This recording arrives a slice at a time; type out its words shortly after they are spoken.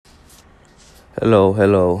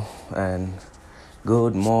Hello, and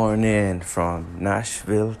good morning from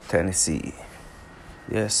Nashville, Tennessee.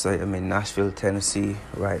 Yes, I am in Nashville, Tennessee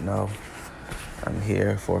right now. I'm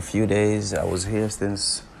here for a few days. I was here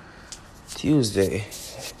since Tuesday.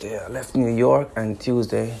 Yeah, I left New York on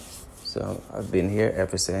Tuesday, so I've been here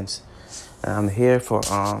ever since. And I'm here for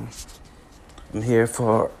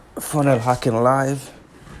Funnel Hacking Live.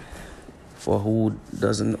 For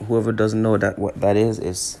whoever doesn't know that what that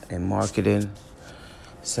is a marketing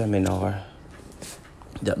seminar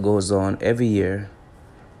that goes on every year,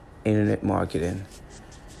 internet marketing.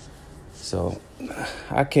 So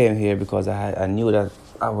I came here because I knew that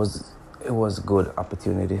it was a good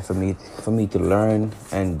opportunity for me to learn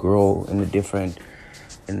and grow in a different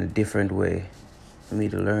way, for me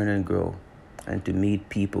to learn and grow and to meet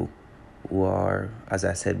people who are, as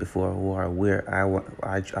I said before, who are where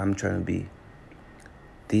I'm trying to be.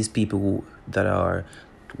 These people that are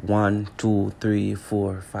 1, 2, 3,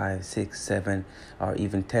 4, 5, 6, 7, or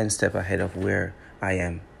even 10 steps ahead of where I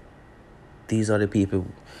am. These are the people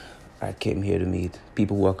I came here to meet.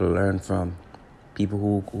 People who I could learn from.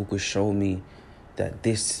 People who could show me that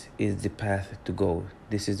this is the path to go.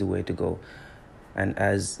 This is the way to go. And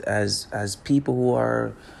as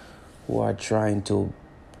people who are trying to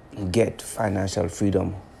get financial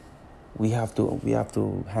freedom, we have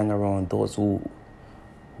to hang around those who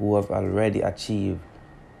have already achieved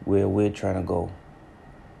where we're trying to go,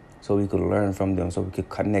 so we could learn from them, so we could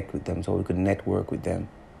connect with them, so we could network with them.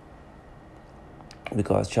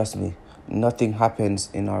 Because trust me, nothing happens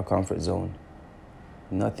in our comfort zone.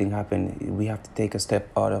 Nothing happens. We have to take a step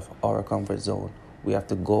out of our comfort zone. We have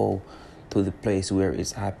to go to the place where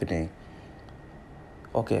it's happening.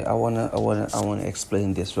 Okay, I wanna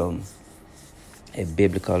explain this from a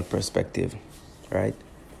biblical perspective, right?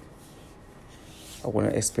 I wanna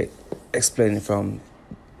explain it from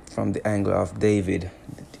the angle of David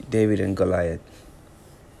and Goliath.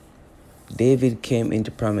 David came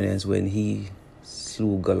into prominence when he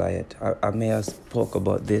slew Goliath. I may have spoke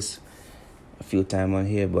about this a few times on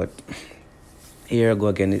here, but here I go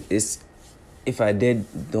again. If I did,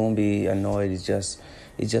 don't be annoyed. It's just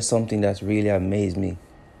something that's really amazed me,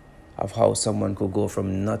 of how someone could go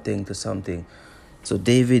from nothing to something. So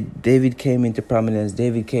David came into prominence.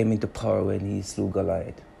 David came into power when he slew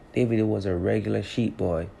Goliath. David was a regular sheep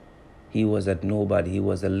boy. He was a nobody. He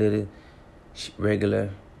was a little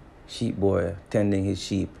regular sheep boy tending his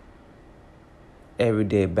sheep every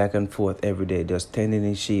day, back and forth every day, just tending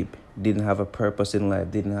his sheep. Didn't have a purpose in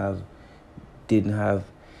life. Didn't have.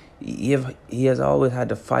 He has always had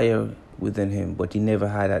the fire within him, but he never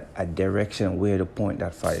had a direction where to point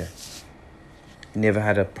that fire. He never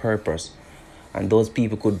had a purpose, and those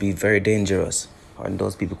people could be very dangerous, and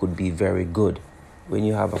those people could be very good. When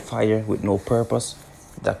you have a fire with no purpose,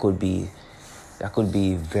 that could be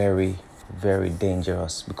very, very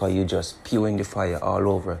dangerous, because you're just spewing the fire all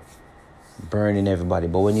over, burning everybody.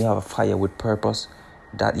 But when you have a fire with purpose,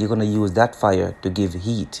 that you're gonna use that fire to give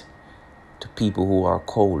heat to people who are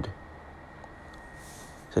cold.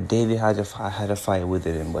 So David had a fire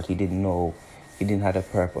within him, but he didn't know, he didn't have a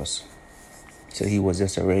purpose. So he was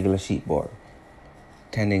just a regular sheep boy,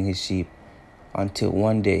 tending his sheep, until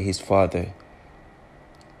one day his father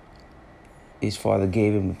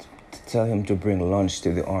gave him to tell him to bring lunch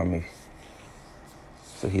to the army.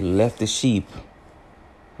 So he left the sheep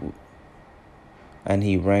and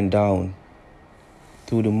he ran down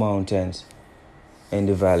through the mountains in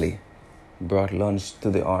the valley, brought lunch to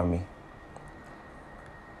the army.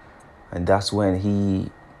 And that's when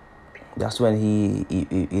he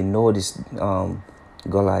noticed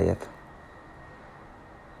Goliath,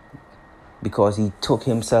 because he took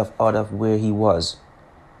himself out of where he was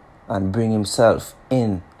and bring himself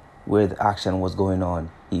in where the action was going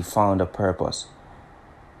on. He found a purpose.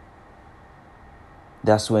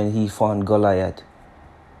 That's when he found Goliath,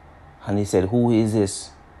 and he said, "Who is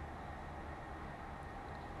this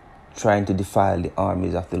trying to defile the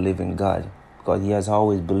armies of the living God?" Because he has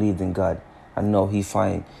always believed in God. And now he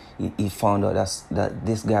found out that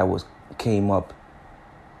this guy came up,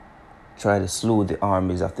 tried to slew the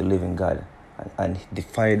armies of the living God, and the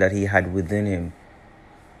fire that he had within him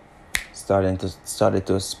started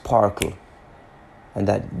to sparkle, and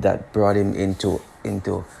that brought him into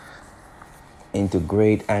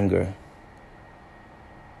great anger,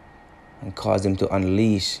 and caused him to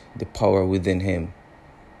unleash the power within him.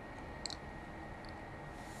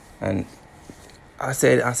 And I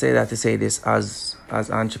say that to say this, as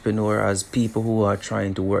entrepreneurs, as people who are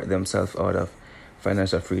trying to work themselves out of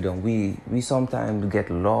financial freedom, we sometimes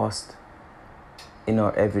get lost in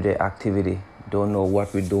our everyday activity. Don't know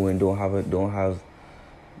what we're doing. Don't have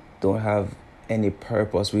any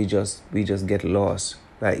purpose. We just get lost.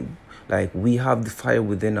 Like we have the fire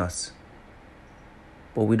within us,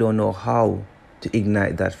 but we don't know how to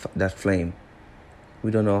ignite that flame. We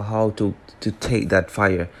don't know how to take that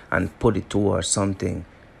fire and put it towards something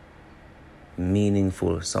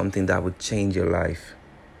meaningful, something that would change your life.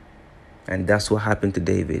 And that's what happened to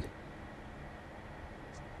David.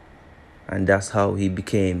 And that's how he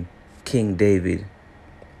became King David.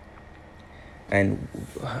 And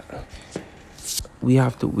we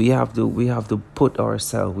have to put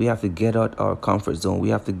ourselves, we have to get out our comfort zone. We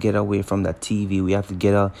have to get away from that TV. We have to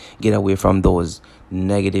get away from those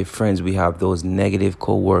negative friends we have, those negative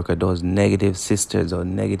co-workers, those negative sisters or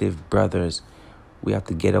negative brothers. We have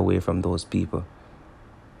to get away from those people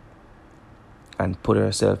and put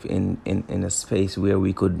ourselves in a space where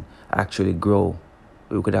we could actually grow,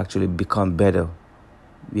 we could actually become better,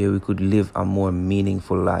 where we could live a more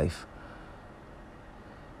meaningful life.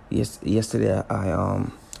 Yesterday I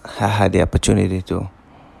had the opportunity to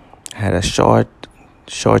had a short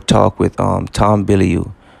talk with Tom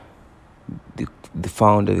Bilyeu, the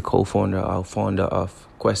co-founder, our founder of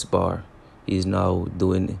Quest Bar. He's now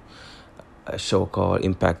doing a show called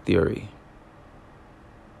Impact Theory.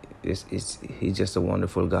 He's just a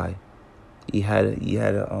wonderful guy. He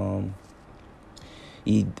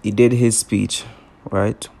did his speech,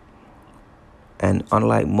 right? And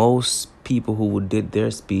unlike most people who did their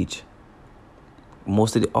speech,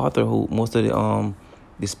 most of the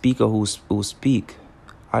speaker who speak,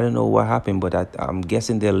 I don't know what happened, but I'm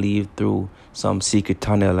guessing they'll leave through some secret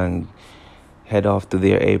tunnel and head off to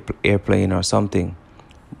their airplane or something.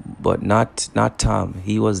 But not Tom.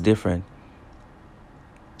 He was different.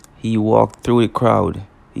 He walked through the crowd.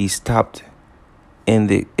 He stopped in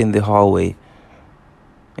the hallway,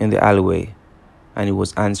 in the alleyway, and he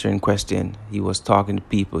was answering questions. He was talking to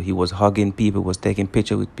people. He was hugging people. Was taking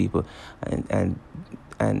pictures with people, and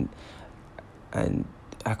I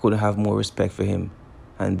couldn't have more respect for him.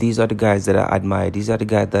 And these are the guys that I admire. These are the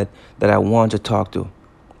guys that I want to talk to.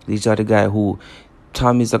 These are the guys who,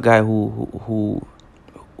 Tom is a guy who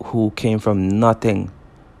came from nothing.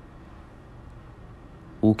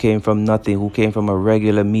 Who came from a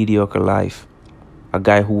regular mediocre life. A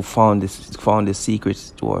guy who found the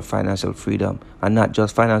secrets to our financial freedom, and not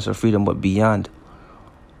just financial freedom, but beyond.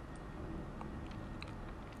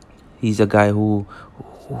 He's a guy who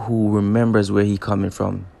remembers where he's coming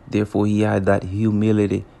from. Therefore, he had that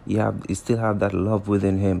humility. He still have that love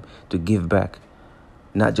within him to give back.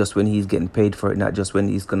 Not just when he's getting paid for it. Not just when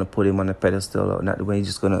he's gonna put him on a pedestal, or not when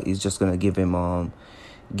he's just gonna give him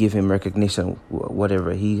recognition.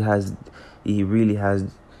 Whatever he really has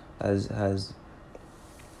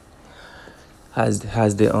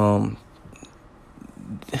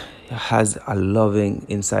a loving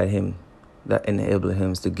inside him that enables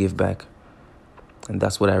him to give back. And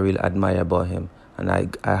that's what I really admire about him. And I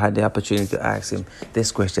had the opportunity to ask him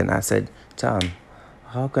this question. I said, Tom,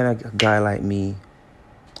 how can a guy like me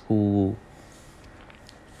who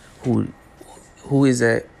is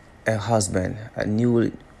a husband,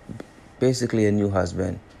 basically a new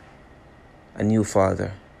husband, a new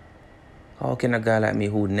father, how can a guy like me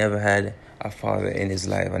who never had a father in his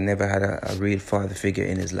life, or never had a real father figure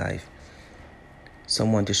in his life,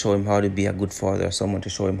 someone to show him how to be a good father, someone to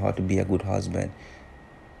show him how to be a good husband,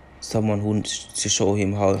 someone to show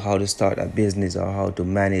him how to start a business or how to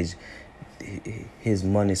manage his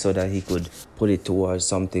money so that he could put it towards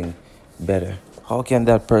something better? How can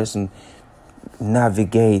that person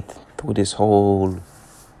navigate through this whole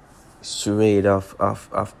charade of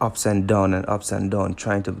ups and down,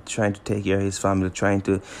 trying to take care of his family, trying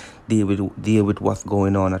to deal with what's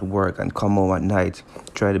going on at work, and come home at night,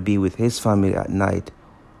 try to be with his family at night,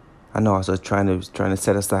 and also trying to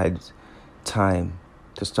set aside time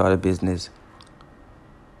to start a business.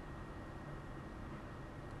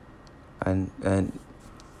 And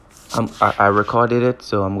I recorded it,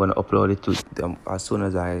 so I'm gonna upload it to as soon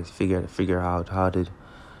as I figure out how to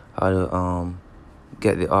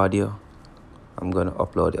get the audio. I'm gonna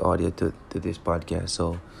upload the audio to this podcast.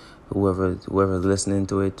 So whoever's listening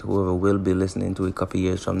to it, whoever will be listening to it a couple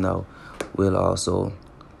years from now, will also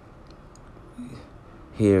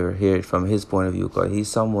hear it from his point of view, because he's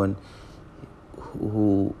someone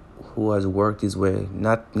who has worked his way,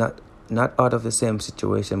 not out of the same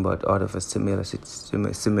situation, but out of a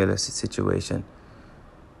similar situation.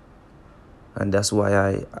 And that's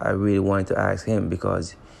why I really wanted to ask him,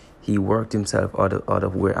 because he worked himself out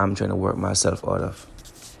of where I'm trying to work myself out of.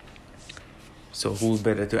 So who's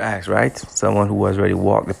better to ask, right? Someone who has already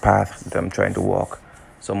walked the path that I'm trying to walk.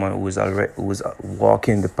 Someone who is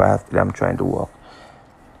walking the path that I'm trying to walk.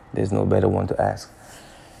 There's no better one to ask.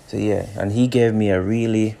 So yeah, and he gave me a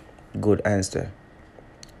really good answer.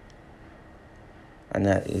 And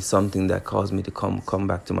that is something that caused me to come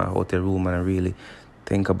back to my hotel room and really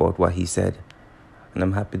think about what he said. And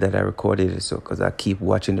I'm happy that I recorded it, so because I keep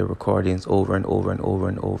watching the recordings over and over and over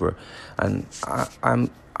and over. And I'm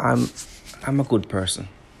a good person.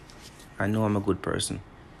 I know I'm a good person.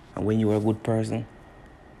 And when you're a good person,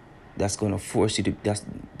 that's going to force you to...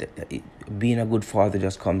 being a good father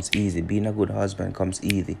just comes easy. Being a good husband comes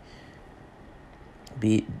easy.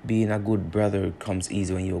 Being a good brother comes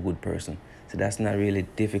easy when you're a good person. So that's not really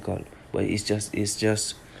difficult. But it's just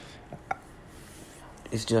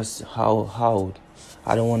how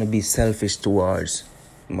I don't want to be selfish towards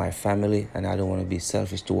my family, and I don't want to be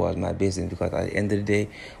selfish towards my business, because at the end of the day,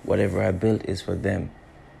 whatever I built is for them.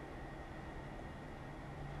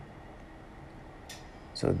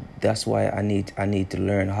 So that's why I need to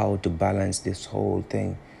learn how to balance this whole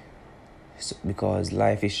thing, because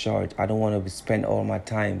life is short. I don't want to spend all my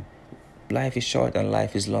time. Life is short and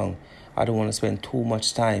life is long. I don't want to spend too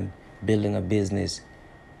much time building a business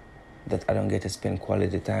that I don't get to spend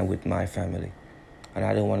quality time with my family. And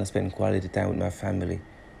I don't want to spend quality time with my family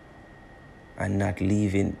and not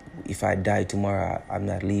leaving. If I die tomorrow, I'm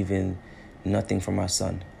not leaving nothing for my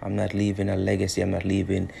son. I'm not leaving a legacy. I'm not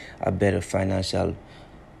leaving a better financial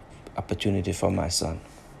opportunity for my son.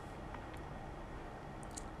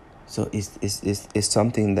 So it's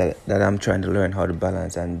something that I'm trying to learn how to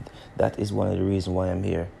balance, and that is one of the reasons why I'm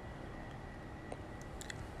here.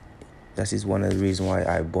 That is one of the reasons why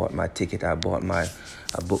I bought my ticket. I booked my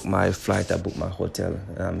flight. I booked my hotel,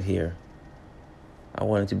 and I'm here. I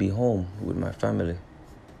wanted to be home with my family,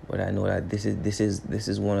 but I know that this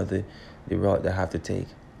is one of the route that I have to take,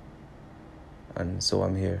 and so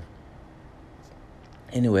I'm here.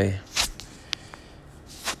 Anyway,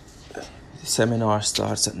 the seminar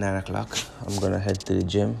starts at 9 o'clock. I'm gonna head to the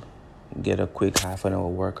gym, get a quick half an hour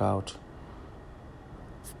workout.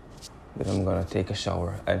 Then I'm gonna take a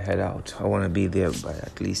shower and head out. I wanna be there by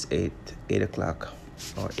at least 8 o'clock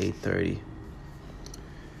or 8:30,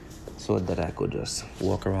 so that I could just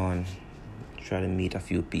walk around, try to meet a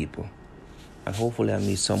few people, and hopefully I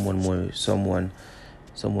meet someone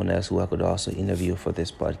else who I could also interview for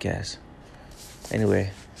this podcast.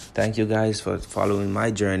 Anyway, thank you guys for following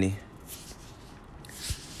my journey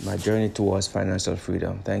towards financial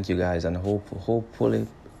freedom. Thank you guys, and hopefully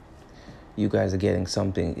you guys are getting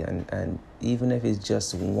something, and even if it's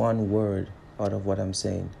just one word out of what I'm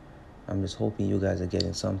saying, I'm just hoping you guys are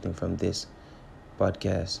getting something from this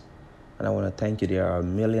podcast. And I want to thank you. There are a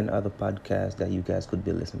million other podcasts that you guys could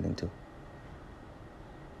be listening to.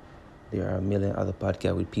 There are a million other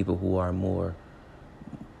podcasts with people who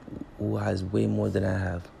has way more than I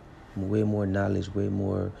have, way more knowledge, way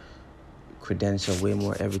more credential, way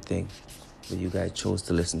more everything. But you guys chose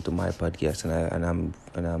to listen to my podcast, and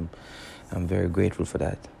I'm very grateful for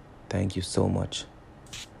that. Thank you so much.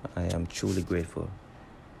 I am truly grateful.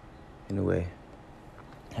 Anyway,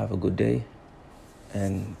 have a good day.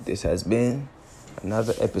 And this has been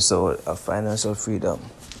another episode of Financial Freedom.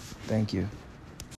 Thank you.